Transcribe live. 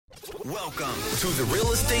Welcome to the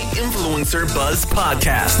Real Estate Influencer Buzz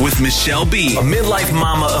Podcast with Michelle B., a midlife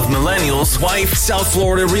mama of millennials, wife, South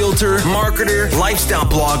Florida realtor, marketer, lifestyle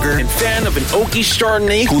blogger, and fan of an oaky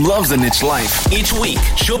Chardonnay who loves a niche life. Each week,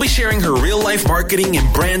 she'll be sharing her real-life marketing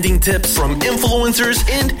and branding tips from influencers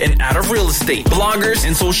in and out of real estate, bloggers,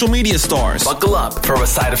 and social media stars. Buckle up for a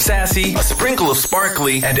side of sassy, a sprinkle of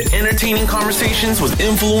sparkly, and entertaining conversations with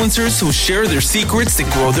influencers who share their secrets to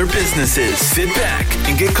grow their businesses. Sit back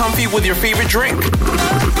and get comfy with your favorite drink.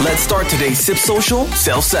 Let's start today's Sip Social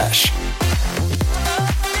Sales Sesh.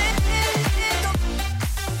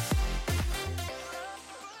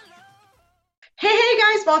 Hey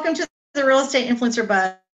guys, welcome to the Real Estate Influencer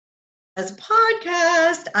Buzz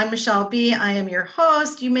Podcast. I'm Michelle B. I am your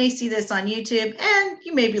host. You may see this on YouTube and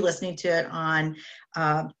you may be listening to it on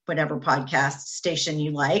whatever podcast station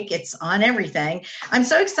you like. It's on everything. I'm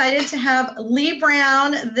so excited to have Leigh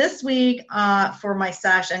Brown this week for my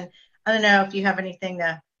sesh. And I don't know if you have anything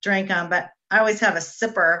to drink on, but I always have a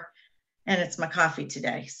sipper and it's my coffee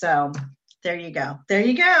today. So there you go. There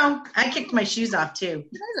you go. I kicked my shoes off too.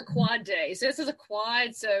 This is a quad day. So this is a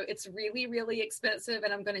quad. So it's really, really expensive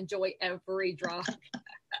and I'm going to enjoy every drop.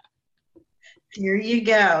 Here you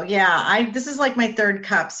go. Yeah. This is like my third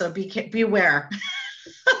cup. So beware.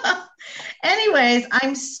 Anyways,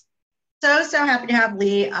 I'm so happy to have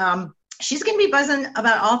Leigh. She's going to be buzzing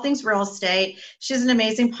about all things real estate. She has an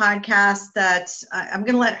amazing podcast that I'm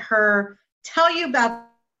going to let her tell you about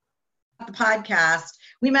the podcast.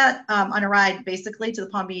 We met on a ride basically to the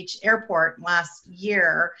Palm Beach airport last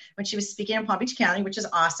year when she was speaking in Palm Beach County, which is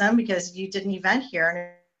awesome because you did an event here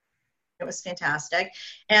and it was fantastic.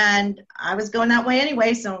 And I was going that way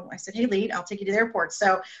anyway. So I said, hey, Leigh, I'll take you to the airport.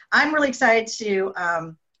 So I'm really excited to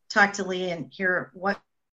talk to Leigh and hear what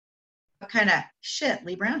kind of shit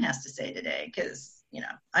Leigh Brown has to say today. Cause you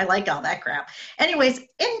know, I like all that crap. Anyways,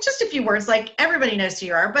 in just a few words, like everybody knows who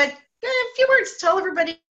you are, but in a few words, tell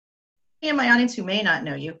everybody in my audience who may not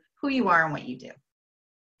know you, who you are and what you do.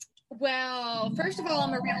 Well, first of all,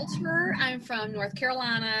 I'm a realtor. I'm from North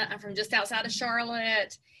Carolina. I'm from just outside of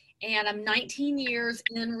Charlotte. And I'm 19 years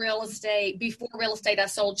in real estate. Before real estate, I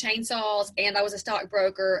sold chainsaws and I was a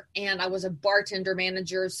stockbroker and I was a bartender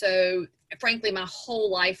manager. So frankly, my whole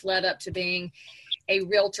life led up to being a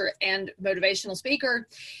realtor and motivational speaker.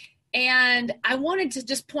 And I wanted to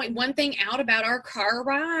just point one thing out about our car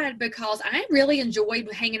ride because I really enjoyed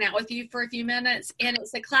hanging out with you for a few minutes. And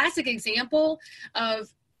it's a classic example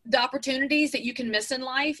of the opportunities that you can miss in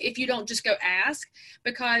life if you don't just go ask,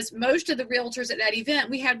 because most of the realtors at that event,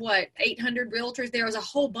 we had 800 realtors. There was a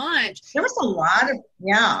whole bunch. There was a lot of,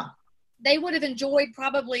 yeah. They would have enjoyed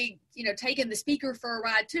probably, taking the speaker for a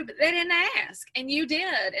ride too, but they didn't ask and you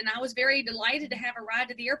did. And I was very delighted to have a ride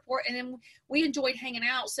to the airport and then we enjoyed hanging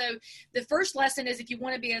out. So the first lesson is if you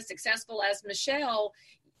want to be as successful as Michelle,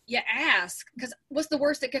 you ask, because what's the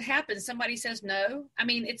worst that could happen? Somebody says no. I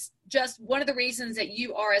mean, it's just one of the reasons that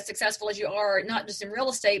you are as successful as you are, not just in real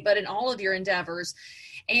estate, but in all of your endeavors.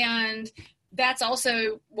 And that's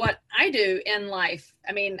also what I do in life.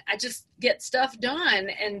 I mean, I just get stuff done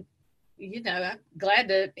and, I'm glad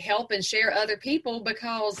to help and share other people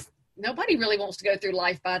because nobody really wants to go through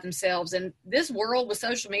life by themselves. And this world with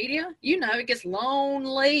social media, it gets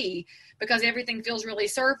lonely because everything feels really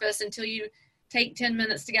surface until you take 10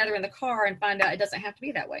 minutes together in the car and find out it doesn't have to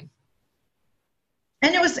be that way.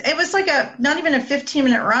 And it was like not even a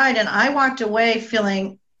 15-minute ride. And I walked away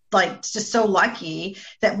feeling like just so lucky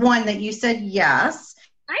that you said yes.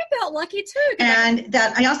 I felt lucky too. And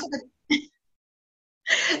that I also,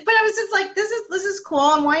 but I was just like, this is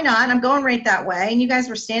cool. And why not? I'm going right that way. And you guys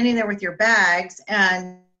were standing there with your bags.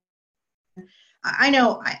 And I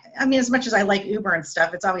know, I mean, as much as I like Uber and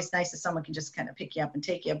stuff, it's always nice if someone can just kind of pick you up and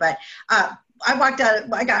take you. But I walked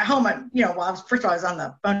out, I got home, and, first of all, I was on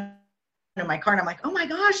the phone in my car, and I'm like, oh my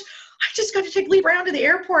gosh, I just got to take Leigh Brown to the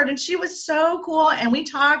airport. And she was so cool. And we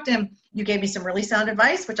talked, and you gave me some really sound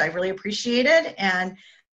advice, which I really appreciated. And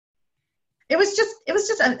it was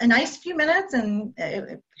just a nice few minutes. And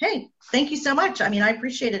hey, thank you so much. I mean, I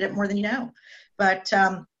appreciated it more than you know. But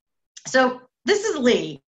so this is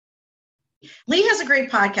Leigh. Leigh has a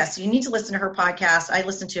great podcast, so you need to listen to her podcast. I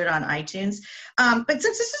listen to it on iTunes. But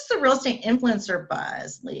since this is the Real Estate Influencer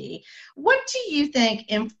Buzz, Leigh, what do you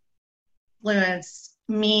think influence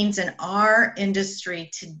means in our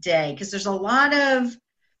industry today? Because there's a lot of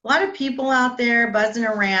people out there buzzing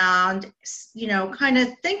around, kind of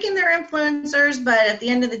thinking they're influencers, but at the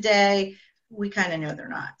end of the day, we kind of know they're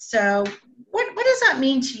not. So what does that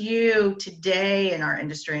mean to you today in our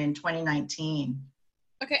industry in 2019?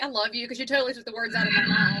 Okay, I love you because you totally took the words out of my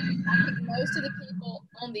mouth. I think most of the people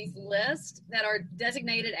on these lists that are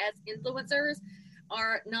designated as influencers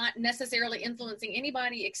are not necessarily influencing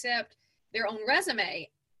anybody except their own resume.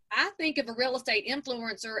 I think of a real estate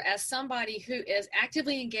influencer as somebody who is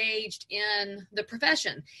actively engaged in the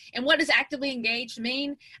profession. And what does actively engaged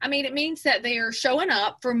mean? I mean, it means that they are showing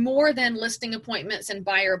up for more than listing appointments and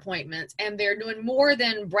buyer appointments, and they're doing more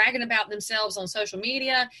than bragging about themselves on social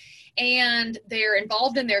media, and they're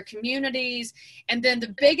involved in their communities. And then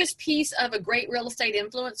the biggest piece of a great real estate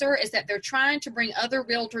influencer is that they're trying to bring other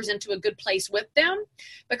realtors into a good place with them,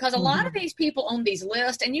 because a lot of these people on these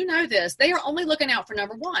lists, and you know this, they are only looking out for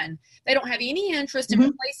number one. They don't have any interest in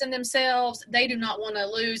replacing themselves. They do not want to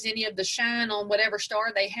lose any of the shine on whatever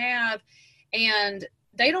star they have. And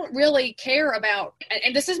they don't really care about,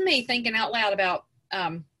 and this is me thinking out loud about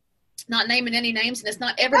not naming any names, and it's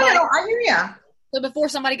not everybody. No, I hear you. So before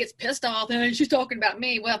somebody gets pissed off, hey, she's talking about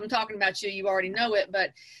me. Well, if I'm talking about you, you already know it. But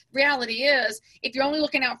reality is, if you're only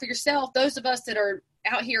looking out for yourself, those of us that are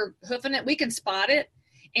out here hoofing it, we can spot it.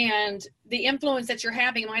 And the influence that you're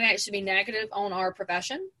having might actually be negative on our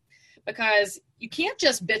profession, because you can't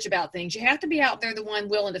just bitch about things. You have to be out there the one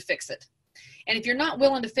willing to fix it. And if you're not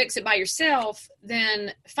willing to fix it by yourself,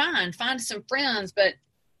 then fine, find some friends. But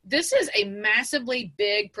this is a massively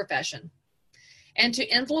big profession. And to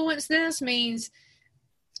influence this means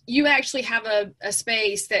you actually have a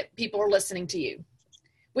space that people are listening to you,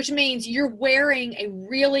 which means you're wearing a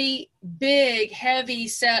really big, heavy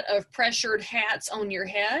set of pressured hats on your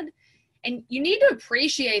head. And you need to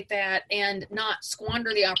appreciate that and not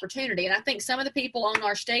squander the opportunity. And I think some of the people on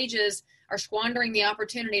our stages are squandering the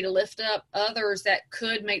opportunity to lift up others that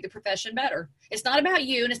could make the profession better. It's not about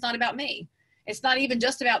you, and it's not about me. It's not even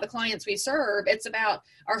just about the clients we serve. It's about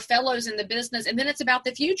our fellows in the business. And then it's about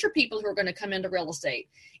the future people who are going to come into real estate.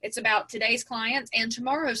 It's about today's clients and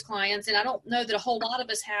tomorrow's clients. And I don't know that a whole lot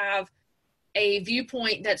of us have a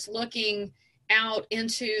viewpoint that's looking out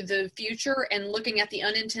into the future and looking at the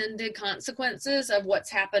unintended consequences of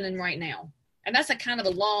what's happening right now. And that's a kind of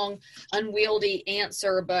a long, unwieldy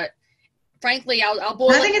answer, but frankly, I'll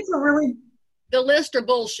boil I think it's a really, the list or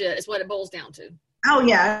bullshit is what it boils down to. oh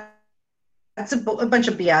yeah. That's a bunch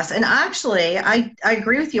of BS. And actually, I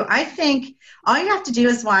agree with you. I think all you have to do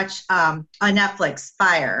is watch on Netflix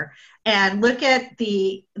Fire and look at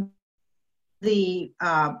the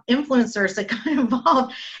influencers that got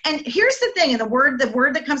involved. And here's the thing, and the word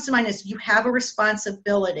that comes to mind is you have a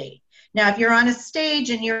responsibility. Now, if you're on a stage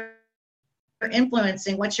and you're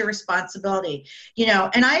influencing, what's your responsibility? You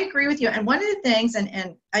know, and I agree with you. And one of the things,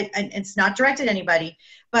 and it's not directed at anybody,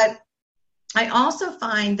 but I also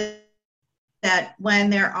find that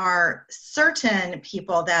when there are certain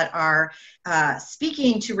people that are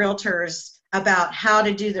speaking to realtors about how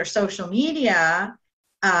to do their social media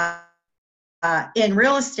in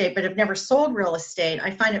real estate, but have never sold real estate,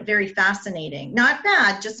 I find it very fascinating. Not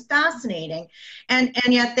bad, just fascinating. And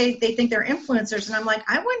yet they think they're influencers. And I'm like,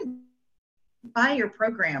 I wouldn't buy your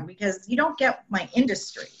program because you don't get my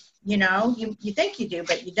industry. You know, you think you do,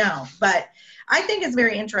 but you don't. But I think it's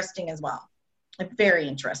very interesting as well. Very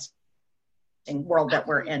interesting world that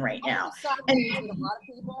we're in right now. And a lot of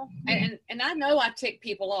people, and I know I tick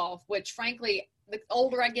people off, which frankly, the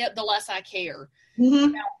older I get, the less I care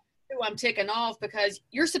about who I'm ticking off, because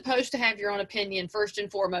you're supposed to have your own opinion first and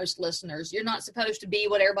foremost, listeners. You're not supposed to be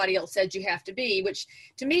what everybody else said you have to be, which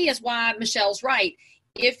to me is why Michelle's right.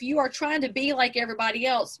 If you are trying to be like everybody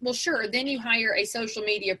else, well, sure, then you hire a social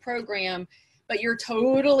media program, but you're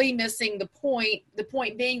totally missing the point. The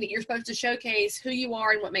point being that you're supposed to showcase who you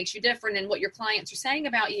are and what makes you different and what your clients are saying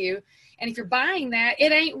about you. And if you're buying that,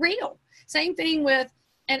 it ain't real. Same thing with,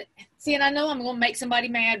 and I know I'm going to make somebody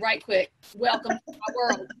mad right quick. Welcome to my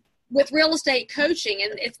world. With real estate coaching,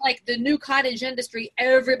 and it's like the new cottage industry,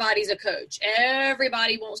 everybody's a coach.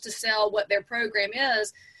 Everybody wants to sell what their program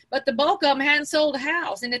is, but the bulk of them hadn't sold a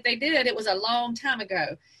house. And if they did, it was a long time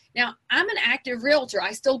ago. Now, I'm an active realtor.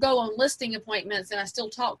 I still go on listing appointments and I still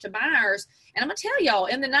talk to buyers. And I'm going to tell y'all,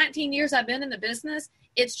 in the 19 years I've been in the business,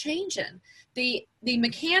 it's changing. The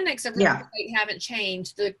mechanics of real estate haven't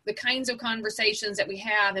changed. The kinds of conversations that we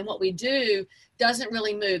have and what we do doesn't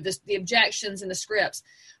really move, the objections and the scripts.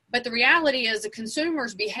 But the reality is the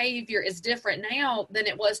consumer's behavior is different now than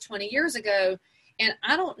it was 20 years ago. And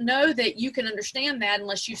I don't know that you can understand that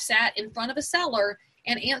unless you sat in front of a seller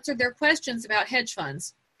and answered their questions about hedge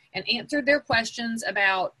funds, and answered their questions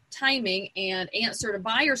about timing, and answered a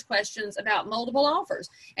buyer's questions about multiple offers.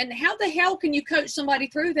 And how the hell can you coach somebody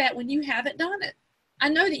through that when you haven't done it? I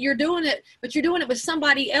know that you're doing it, but you're doing it with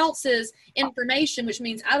somebody else's information, which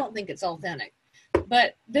means I don't think it's authentic.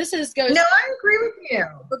 But this goes. No, I agree with you.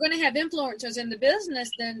 If we're going to have influencers in the business,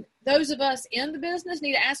 then those of us in the business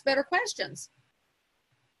need to ask better questions.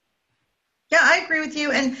 Yeah, I agree with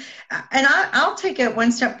you. And I'll take it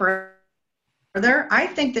one step further. I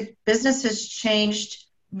think that business has changed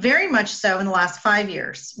very much so in the last 5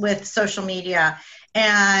 years with social media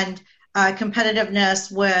and competitiveness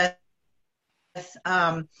with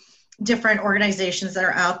different organizations that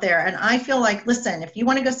are out there. And I feel like, listen, if you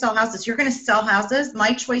want to go sell houses, you're going to sell houses.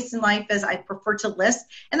 My choice in life is I prefer to list,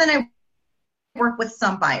 and then I work with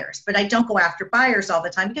some buyers, but I don't go after buyers all the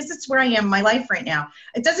time because it's where I am in my life right now.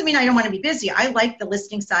 It doesn't mean I don't want to be busy. I like the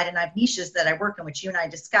listing side, and I have niches that I work in, which you and I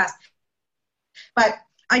discussed. But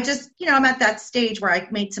I just, I'm at that stage where I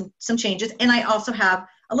made some changes, and I also have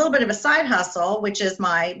a little bit of a side hustle, which is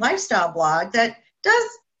my lifestyle blog that does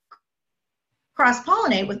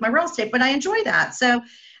cross-pollinate with my real estate, but I enjoy that. So,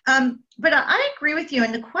 but I agree with you.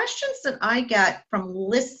 And the questions that I get from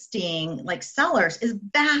listing like sellers is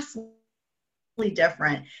vastly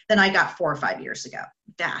different than I got 4 or 5 years ago.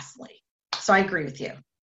 Vastly. So I agree with you.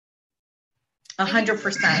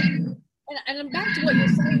 100%. And back to what you're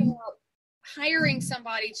saying about hiring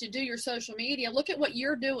somebody to do your social media, look at what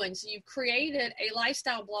you're doing. So you've created a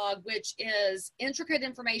lifestyle blog, which is intricate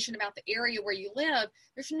information about the area where you live.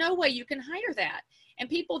 There's no way you can hire that. And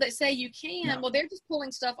people that say you can, well, they're just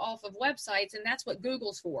pulling stuff off of websites, and that's what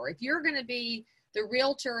Google's for. If you're going to be the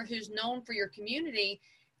realtor who's known for your community,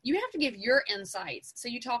 you have to give your insights. So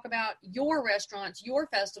you talk about your restaurants, your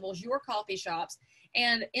festivals, your coffee shops,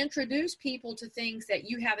 and introduce people to things that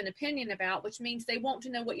you have an opinion about, which means they want to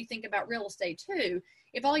know what you think about real estate too.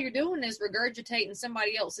 If all you're doing is regurgitating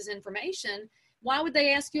somebody else's information, why would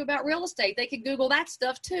they ask you about real estate? They could Google that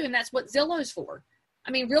stuff too, and that's what Zillow's for.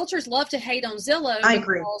 I mean, realtors love to hate on Zillow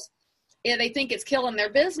because they think it's killing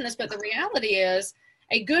their business, but the reality is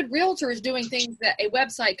a good realtor is doing things that a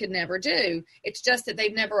website could never do. It's just that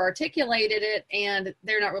they've never articulated it, and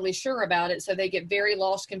they're not really sure about it, so they get very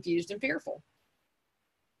lost, confused, and fearful.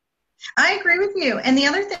 I agree with you. And the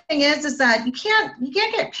other thing is that you can't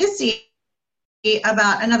get pissy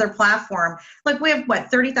about another platform. Like we have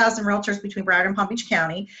 30,000 realtors between Broward and Palm Beach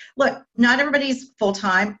County. Look, not everybody's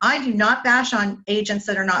full-time. I do not bash on agents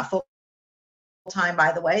that are not full-time,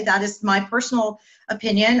 by the way. That is my personal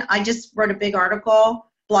opinion. I just wrote a big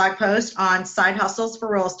blog post on side hustles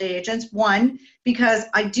for real estate agents. One, because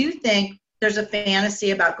I do think there's a fantasy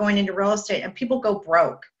about going into real estate and people go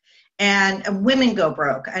broke. And women go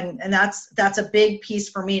broke. And that's a big piece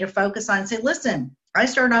for me to focus on and say, listen, I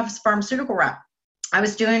started off as a pharmaceutical rep. I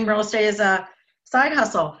was doing real estate as a side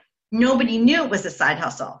hustle. Nobody knew it was a side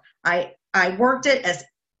hustle. I worked it as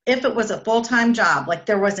if it was a full-time job. Like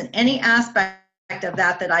there wasn't any aspect of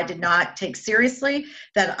that I did not take seriously,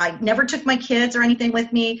 that I never took my kids or anything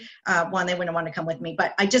with me. One, they wouldn't want to come with me,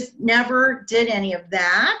 but I just never did any of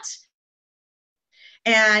that.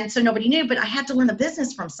 And so nobody knew, but I had to learn the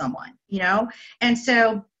business from someone, And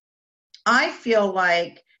so I feel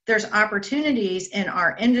like there's opportunities in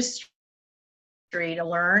our industry to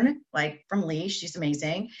learn, like from Leigh, she's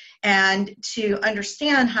amazing, and to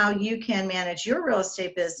understand how you can manage your real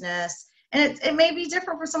estate business. And it may be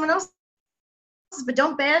different for someone else, but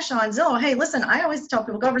don't bash on Zillow. Hey, listen, I always tell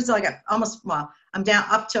people, go over Zillow. I got I'm down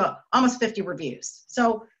up to almost 50 reviews.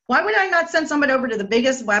 So why would I not send somebody over to the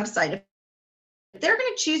biggest website? If they're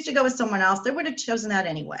going to choose to go with someone else, they would have chosen that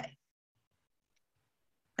anyway.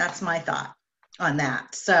 That's my thought on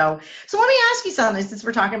that. So let me ask you something, since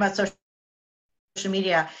we're talking about social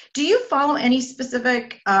media. Do you follow any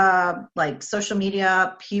specific like social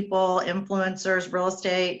media people, influencers, real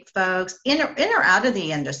estate folks in or out of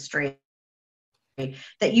the industry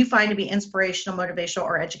that you find to be inspirational, motivational,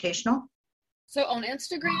 or educational? So on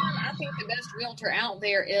Instagram, I think the best realtor out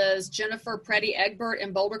there is Jennifer Preddy Egbert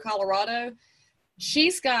in Boulder, Colorado.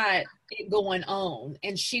 She's got it going on,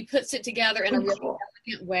 and she puts it together in a really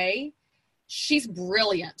elegant way. She's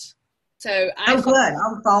brilliant. So good.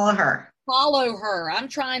 I'll follow her. I'm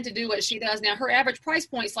trying to do what she does. Now, her average price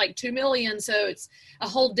point is like $2 million, so it's a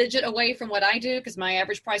whole digit away from what I do, because my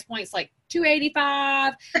average price point is like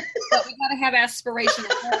 $285. But we got to have aspiration.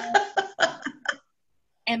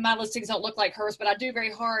 And my listings don't look like hers, but I do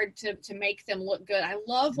very hard to make them look good. I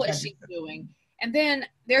love what she's doing. And then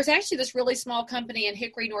there's actually this really small company in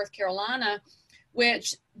Hickory, North Carolina,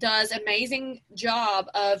 which does amazing job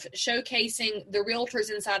of showcasing the realtors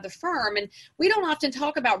inside the firm. And we don't often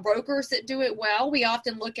talk about brokers that do it well. We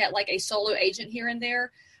often look at like a solo agent here and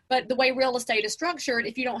there. But the way real estate is structured,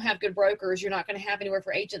 if you don't have good brokers, you're not going to have anywhere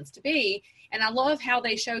for agents to be. And I love how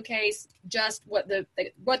they showcase just what the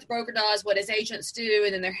broker does, what his agents do,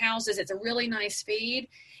 and then their houses. It's a really nice feed.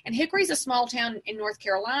 And Hickory's a small town in North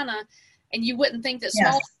Carolina, and you wouldn't think that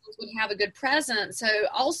small towns would have a good presence. So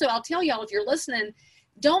also, I'll tell y'all, if you're listening,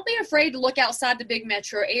 don't be afraid to look outside the big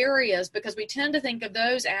metro areas, because we tend to think of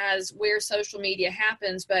those as where social media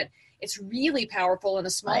happens, but it's really powerful in a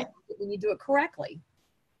small market when you do it correctly.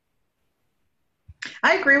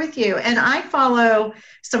 I agree with you. And I follow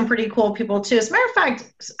some pretty cool people too. As a matter of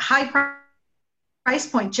fact, high price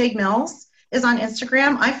point, Jade Mills is on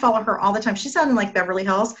Instagram. I follow her all the time. She's out in like Beverly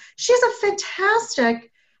Hills. She has a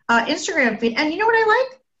fantastic Instagram feed. And you know what I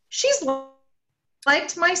like? She's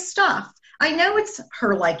liked my stuff. I know it's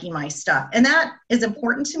her liking my stuff, and that is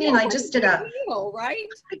important to me. And I just did right?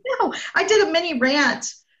 I did a mini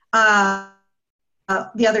rant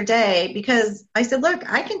the other day, because I said, look,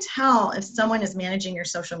 I can tell if someone is managing your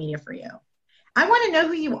social media for you. I want to know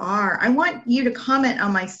who you are. I want you to comment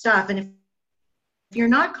on my stuff. And if you're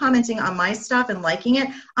not commenting on my stuff and liking it,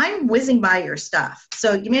 I'm whizzing by your stuff.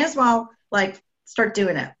 So you may as well like start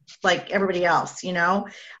doing it like everybody else, you know.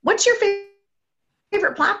 What's your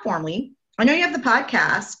favorite platform, Leigh? I know you have the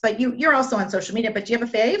podcast, but you're also on social media, but do you have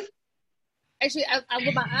a fave? Actually,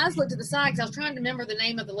 my eyes looked to the side because I was trying to remember the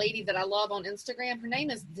name of the lady that I love on Instagram. Her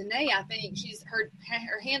name is Danae, I think.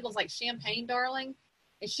 Her handle's like Champagne Darling,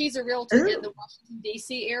 and she's a realtor in the Washington,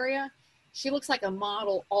 D.C. area. She looks like a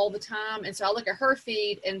model all the time, and so I look at her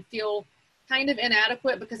feed and feel kind of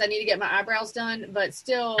inadequate because I need to get my eyebrows done, but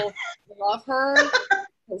still love her.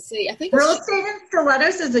 Let's see. I think Real Estate in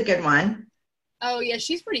Stilettos is a good one. Oh, yeah,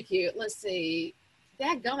 she's pretty cute. Let's see.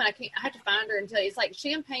 Dadgummit, I have to find her and tell you. It's like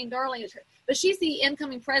Champagne Darling. But she's the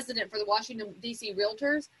incoming president for the Washington, D.C.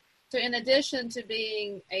 Realtors. So in addition to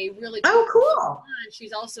being a really cool,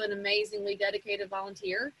 she's also an amazingly dedicated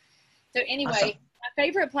volunteer. So anyway, awesome. My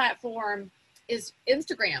favorite platform is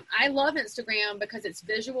Instagram. I love Instagram because it's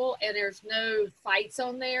visual and there's no fights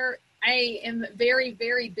on there. I am very,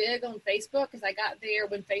 very big on Facebook because I got there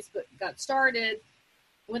when Facebook got started,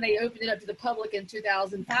 when they opened it up to the public in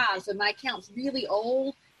 2005. So my account's really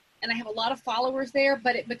old and I have a lot of followers there,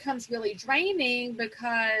 but it becomes really draining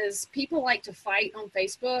because people like to fight on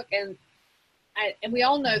Facebook. And we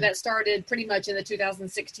all know that started pretty much in the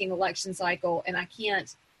 2016 election cycle. And I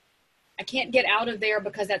can't get out of there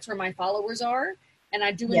because that's where my followers are. And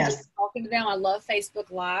I do enjoy talking to them. I love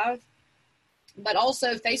Facebook Live, but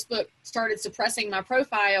also Facebook started suppressing my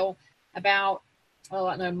profile about, I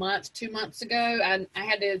don't know, 2 months ago. And I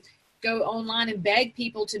had to go online and beg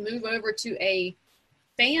people to move over to a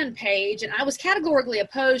fan page. And I was categorically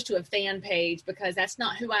opposed to a fan page because that's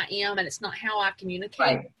not who I am and it's not how I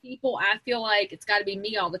communicate with people. I feel like it's got to be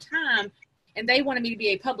me all the time. And they wanted me to be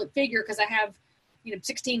a public figure because I have,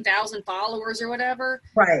 16,000 followers or whatever.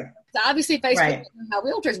 Right. So obviously Facebook, how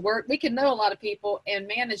realtors work, we can know a lot of people and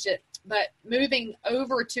manage it. But moving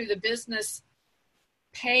over to the business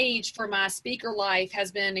page for my speaker life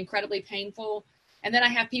has been incredibly painful. And then I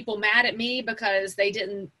have people mad at me because they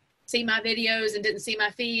didn't see my videos and didn't see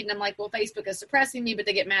my feed. And I'm like, well, Facebook is suppressing me, but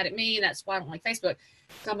they get mad at me. And that's why I don't like Facebook.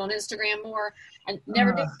 So I'm on Instagram more. I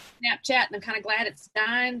never did Snapchat, and I'm kind of glad it's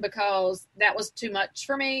dying because that was too much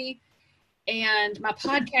for me. And my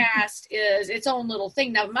podcast is its own little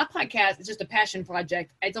thing. Now, my podcast is just a passion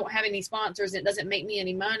project. I don't have any sponsors. It doesn't make me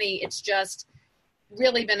any money. It's just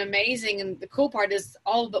really been amazing. And the cool part is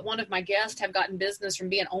all but one of my guests have gotten business from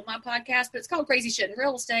being on my podcast, but it's called Crazy Shit in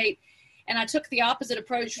Real Estate. And I took the opposite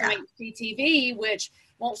approach from HGTV, which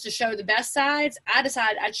wants to show the best sides. I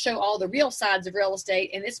decided I'd show all the real sides of real estate.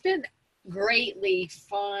 And it's been greatly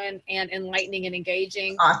fun and enlightening and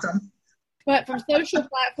engaging. Awesome. But from social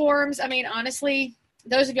platforms, I mean, honestly,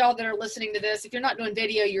 those of y'all that are listening to this, if you're not doing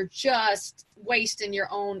video, you're just wasting your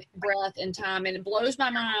own breath and time. And it blows my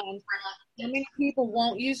mind how many people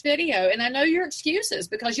won't use video. And I know your excuses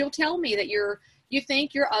because you'll tell me that you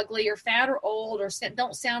think you're ugly or fat or old or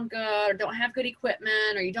don't sound good or don't have good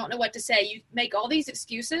equipment or you don't know what to say. You make all these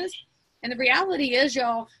excuses. And the reality is,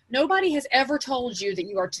 y'all, nobody has ever told you that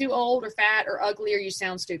you are too old or fat or ugly or you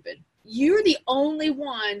sound stupid. You're the only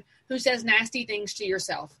one who says nasty things to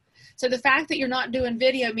yourself. So the fact that you're not doing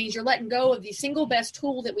video means you're letting go of the single best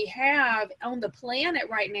tool that we have on the planet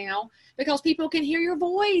right now, because people can hear your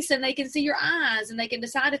voice and they can see your eyes and they can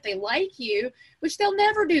decide if they like you, which they'll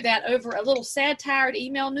never do that over a little sad, tired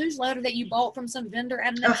email newsletter that you bought from some vendor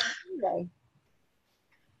at an Sunday.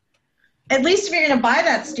 At least if you're going to buy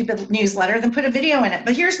that stupid newsletter, then put a video in it.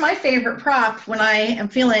 But here's my favorite prop when I am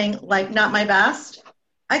feeling like not my best.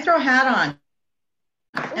 I throw a hat on.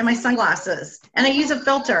 and my sunglasses, and I use a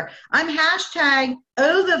filter. I'm hashtag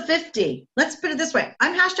over 50. Let's put it this way.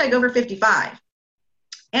 I'm hashtag over 55,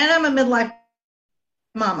 and I'm a midlife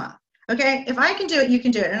mama. Okay. If I can do it, you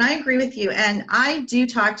can do it. And I agree with you. And I do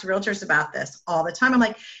talk to realtors about this all the time. I'm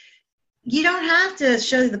like, you don't have to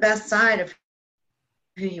show the best side of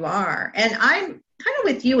who you are. And I'm kind of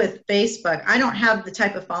with you with Facebook. I don't have the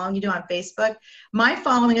type of following you do on Facebook. My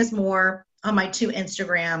following is more on my 2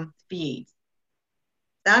 Instagram feeds.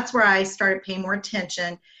 That's where I started paying more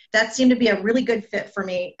attention. That seemed to be a really good fit for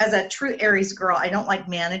me. As a true Aries girl, I don't like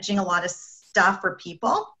managing a lot of stuff for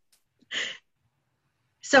people.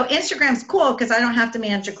 So Instagram's cool because I don't have to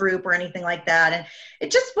manage a group or anything like that. And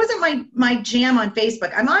it just wasn't my jam on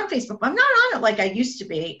Facebook. I'm on Facebook, but I'm not on it like I used to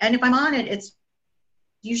be. And if I'm on it, it's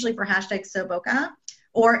usually for hashtag Soboka,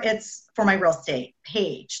 or it's for my real estate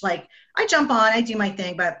page. Like I jump on, I do my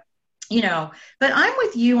thing, but I'm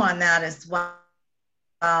with you on that as well.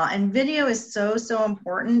 And video is so, so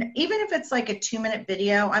important. Even if it's like a 2-minute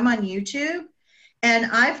video, I'm on YouTube, and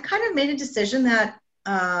I've kind of made a decision that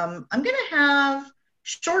I'm going to have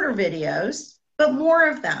shorter videos, but more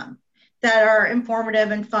of them that are informative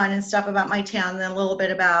and fun and stuff about my town, and then a little bit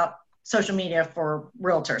about social media for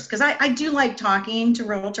realtors. Because I do like talking to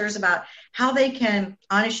realtors about how they can,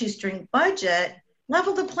 on a shoestring budget,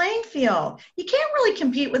 level the playing field. You can't really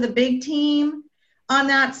compete with a big team on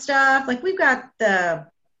that stuff. Like we've got the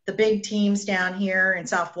big teams down here in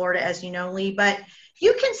South Florida, as you know, Leigh, but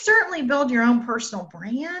you can certainly build your own personal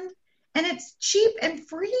brand, and it's cheap and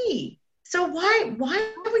free. So why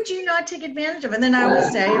would you not take advantage of it? And then I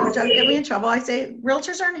always say, which will get me in trouble, I say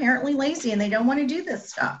realtors are inherently lazy and they don't want to do this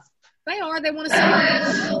stuff. They are. They want to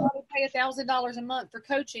pay $1,000 a month for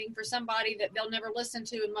coaching for somebody that they'll never listen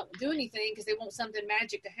to and won't do anything because they want something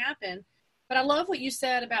magic to happen. But I love what you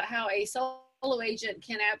said about how a solo agent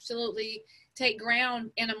can absolutely take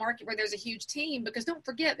ground in a market where there's a huge team, because don't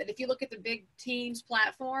forget that if you look at the big teams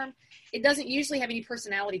platform, it doesn't usually have any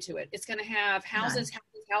personality to it. It's going to have houses.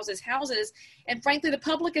 And frankly, the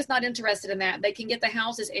public is not interested in that. They can get the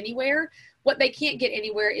houses anywhere. What they can't get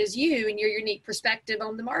anywhere is you and your unique perspective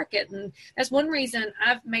on the market. And that's one reason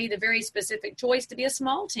I've made a very specific choice to be a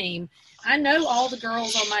small team. I know all the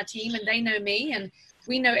girls on my team, and they know me, and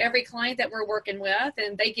we know every client that we're working with,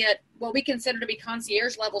 and they get what we consider to be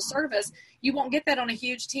concierge level service. You won't get that on a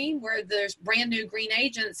huge team where there's brand new green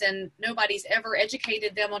agents and nobody's ever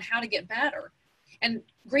educated them on how to get better. And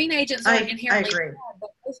green agents aren't inherently bad, but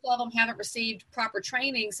most of them haven't received proper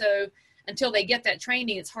training. So until they get that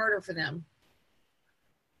training, it's harder for them.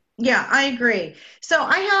 Yeah, I agree. So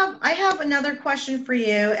I have another question for you,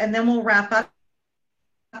 and then we'll wrap up,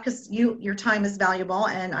 because your time is valuable,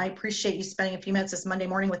 and I appreciate you spending a few minutes this Monday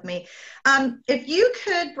morning with me. If you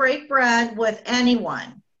could break bread with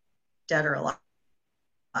anyone, dead or alive,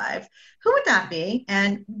 who would that be,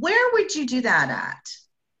 and where would you do that at?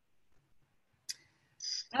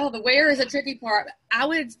 Oh, the where is a tricky part. I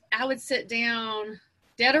would sit down,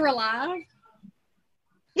 dead or alive.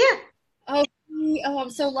 Yeah. Oh, I'm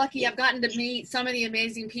so lucky. I've gotten to meet so many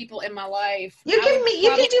amazing people in my life. You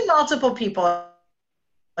can do multiple people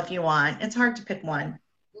if you want. It's hard to pick one.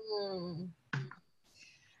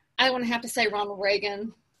 I want to have to say Ronald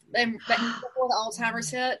Reagan. Before the Alzheimer's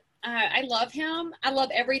hit, I love him. I love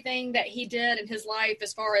everything that he did in his life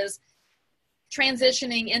as far as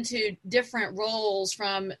transitioning into different roles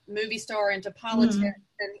from movie star into politics.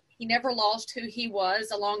 And he never lost who he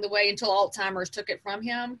was along the way until Alzheimer's took it from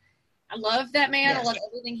him. I love that man. Yes. I love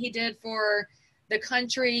everything he did for the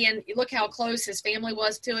country, and look how close his family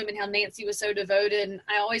was to him and how Nancy was so devoted. And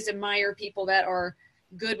I always admire people that are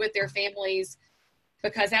good with their families,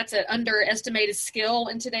 because that's an underestimated skill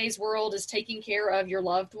in today's world, is taking care of your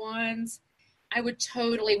loved ones. I would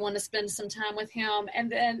totally want to spend some time with him.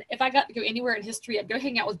 And then if I got to go anywhere in history, I'd go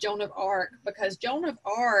hang out with Joan of Arc, because Joan of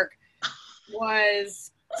Arc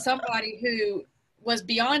was somebody who was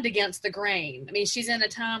beyond against the grain. I mean, she's in a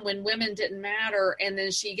time when women didn't matter, and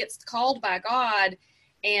then she gets called by God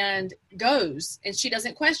and goes, and she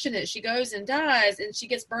doesn't question it. She goes and does, and she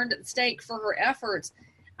gets burned at the stake for her efforts.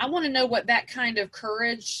 I want to know what that kind of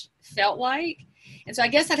courage felt like. And so I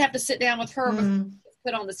guess I'd have to sit down with her before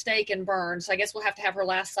put on the stake and burn. So I guess we'll have to have her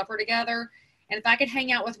Last Supper together. And if I could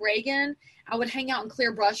hang out with Reagan, I would hang out in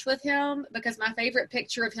Clear Brush with him, because my favorite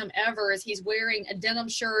picture of him ever is he's wearing a denim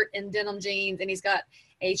shirt and denim jeans, and he's got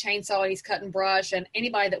a chainsaw and he's cutting brush. And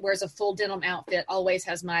anybody that wears a full denim outfit always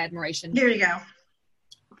has my admiration. There you go.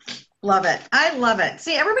 Love it. I love it.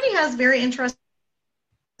 See, everybody has very interesting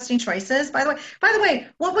choices. By the way,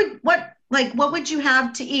 what would you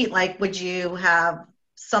have to eat? Like, would you have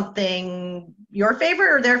something your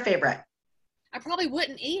favorite or their favorite? I probably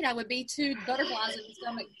wouldn't eat. I would be too butterflies in the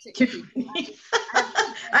stomach to eat.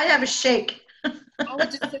 I'd have a shake. I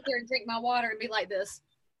would just sit there and drink my water and be like this.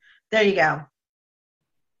 There you go.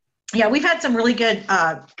 Yeah, we've had some really good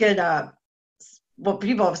what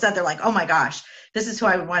people have said. They're like, oh my gosh, this is who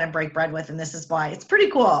I would want to break bread with, and this is why. It's pretty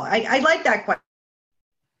cool. I like that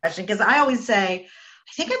question because I always say,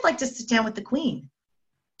 I think I'd like to sit down with the queen.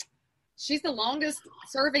 She's the longest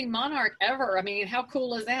serving monarch ever. I mean, how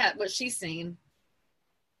cool is that, what she's seen?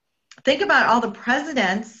 Think about all the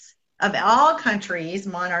presidents of all countries,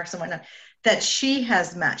 monarchs and whatnot, that she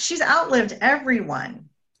has met. She's outlived everyone.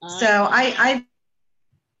 So I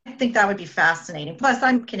think that would be fascinating. Plus,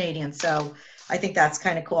 I'm Canadian, so I think that's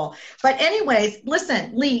kind of cool. But anyways,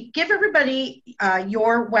 listen, Leigh, give everybody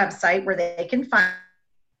your website where they can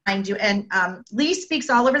find you. And Leigh speaks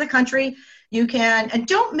all over the country. You can, and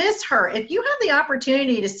don't miss her. If you have the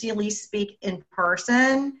opportunity to see Leigh speak in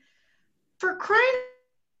person, for crying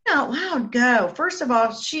out loud, go. First of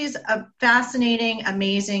all, she's a fascinating,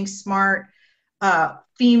 amazing, smart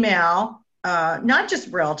female. Not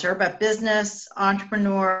just realtor, but business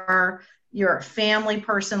entrepreneur. You're a family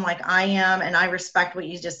person like I am, and I respect what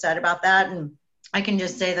you just said about that. And I can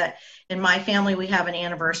just say that in my family, we have an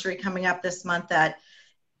anniversary coming up this month that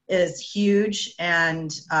is huge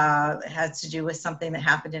and has to do with something that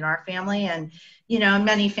happened in our family and,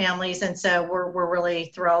 many families. And so we're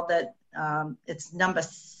really thrilled that it's number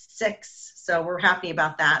 6. So we're happy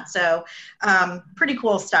about that. So pretty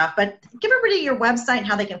cool stuff. But give everybody your website and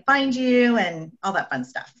how they can find you and all that fun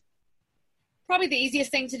stuff. Probably the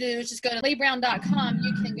easiest thing to do is just go to leighbrown.com.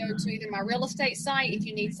 You can go to either my real estate site if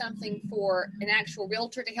you need something for an actual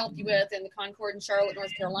realtor to help you with in the Concord and Charlotte,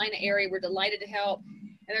 North Carolina area. We're delighted to help.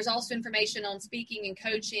 And there's also information on speaking and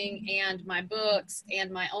coaching and my books and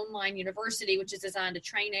my online university, which is designed to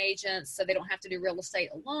train agents so they don't have to do real estate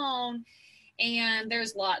alone. And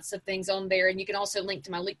there's lots of things on there. And you can also link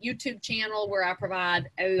to my YouTube channel where I provide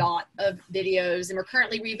a lot of videos. And we're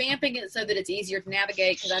currently revamping it so that it's easier to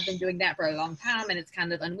navigate because I've been doing that for a long time and it's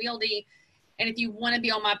kind of unwieldy. And if you want to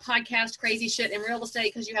be on my podcast, Crazy Shit in Real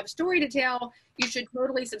Estate, because you have a story to tell, you should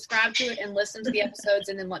totally subscribe to it and listen to the episodes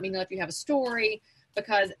and then let me know if you have a story,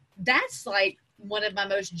 because that's like one of my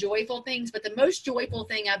most joyful things. But the most joyful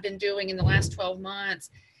thing I've been doing in the last 12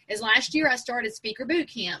 months is last year I started speaker boot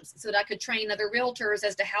camps so that I could train other realtors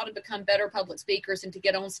as to how to become better public speakers and to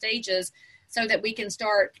get on stages so that we can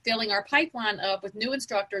start filling our pipeline up with new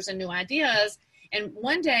instructors and new ideas. And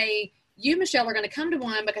one day you, Michelle, are going to come to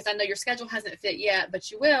one because I know your schedule hasn't fit yet,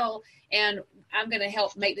 but you will. And I'm going to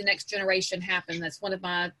help make the next generation happen. That's one of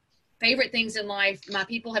my favorite things in life. My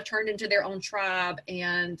people have turned into their own tribe,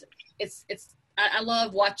 and I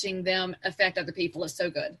love watching them affect other people. It's so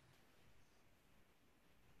good.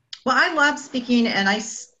 Well, I love speaking, and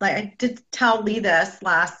I did tell Leigh this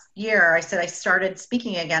last year. I said I started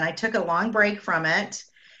speaking again. I took a long break from it,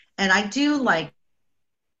 and I do like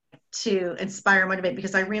to inspire, motivate,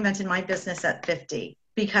 because I reinvented my business at 50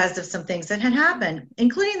 because of some things that had happened,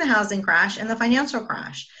 including the housing crash and the financial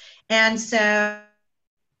crash. And so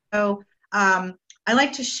I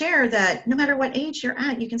like to share that no matter what age you're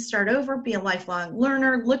at, you can start over, be a lifelong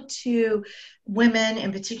learner, look to women,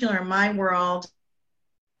 in particular in my world.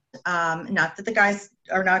 Not that the guys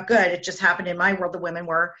are not good. It just happened in my world. The women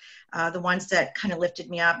were the ones that kind of lifted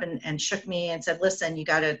me up and shook me and said, listen, you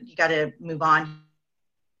gotta move on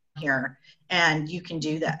here and you can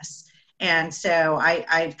do this. And so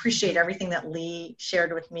I appreciate everything that Leigh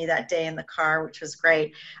shared with me that day in the car, which was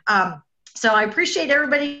great. So I appreciate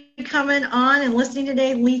everybody coming on and listening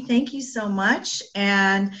today. Leigh, thank you so much.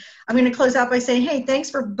 And I'm going to close out by saying, hey, thanks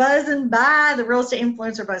for buzzing by the Real Estate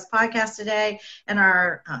Influencer Buzz podcast today and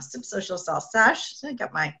our Sip Social Salt Sesh. So I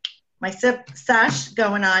got my Sip Sesh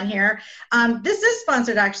going on here. This is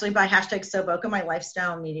sponsored actually by #SoBoca, my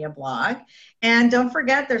lifestyle media blog. And don't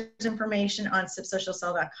forget, there's information on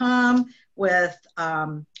sipsocialsell.com with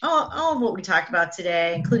all of what we talked about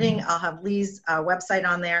today, including I'll have Leigh's website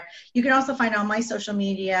on there. You can also find all my social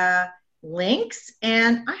media links,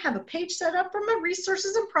 and I have a page set up for my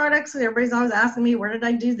resources and products. Everybody's always asking me, where did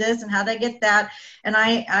I do this and how did I get that? And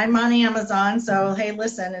I'm on Amazon, so hey,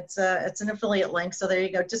 listen, it's an affiliate link, so there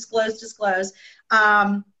you go. Disclose.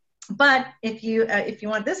 But if you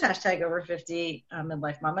want this hashtag over 50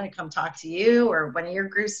 midlife mama to come talk to you or one of your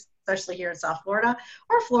groups, especially here in South Florida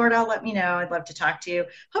or Florida, let me know. I'd love to talk to you.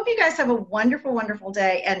 Hope you guys have a wonderful, wonderful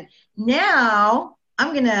day. And now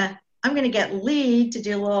I'm gonna get Leigh to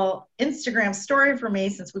do a little Instagram story for me,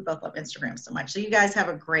 since we both love Instagram so much. So you guys have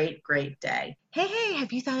a great, great day. Hey,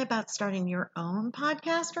 have you thought about starting your own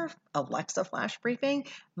podcast or Alexa flash briefing?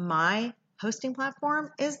 My hosting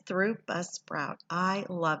platform is through Buzzsprout. I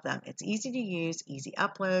love them. It's easy to use, easy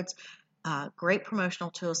uploads, great promotional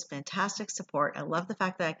tools, fantastic support. I love the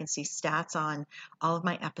fact that I can see stats on all of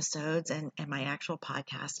my episodes and my actual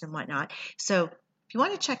podcast and whatnot. So if you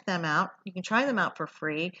want to check them out, you can try them out for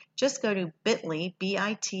free. Just go to bit.ly,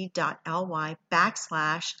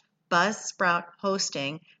 bit.ly/Buzzsprout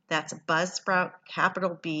hosting. That's Buzzsprout,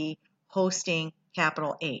 capital B, hosting,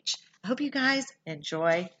 capital H. I hope you guys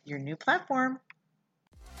enjoy your new platform.